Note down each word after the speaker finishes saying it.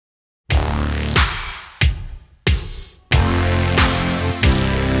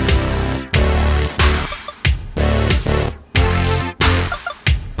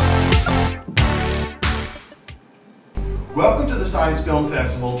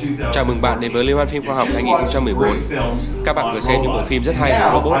Chào mừng bạn đến với Liên hoan phim khoa học 2014. Các bạn vừa xem những bộ phim rất hay về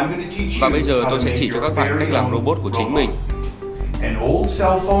robot. Và bây giờ tôi sẽ chỉ cho các bạn cách làm robot của chính mình.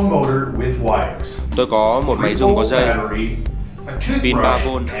 Tôi có một máy rung có dây, pin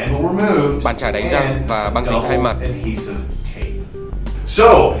 3V, bàn chải đánh răng và băng dính hai mặt.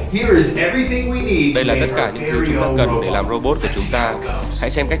 Đây là tất cả những thứ chúng ta cần để làm robot của chúng ta. Hãy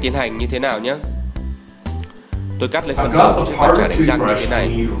xem cách tiến hành như thế nào nhé. Tôi cắt lấy phần đầu của chiếc bàn chải đánh răng như thế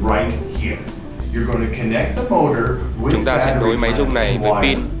này. Chúng ta sẽ nối máy rung này với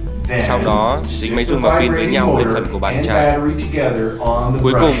pin. Sau đó dính máy rung và pin với nhau lên phần của bàn chải.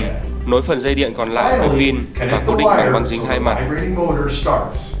 Cuối cùng nối phần dây điện còn lại với pin và cố định bằng băng dính hai mặt.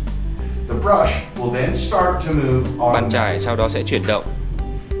 Bàn chải sau đó sẽ chuyển động.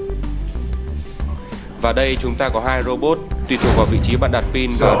 Và đây chúng ta có hai robot. Tùy thuộc vào vị trí bạn đặt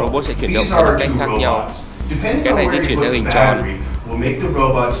pin và robot sẽ chuyển động theo một cách khác nhau. Cái này di chuyển theo hình tròn.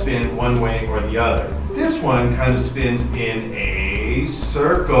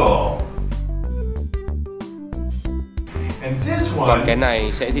 Còn cái này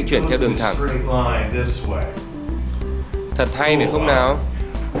sẽ di chuyển theo đường thẳng. Thật hay phải không nào?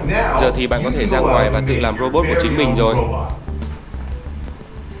 Giờ thì bạn có thể ra ngoài và tự làm robot của chính mình rồi.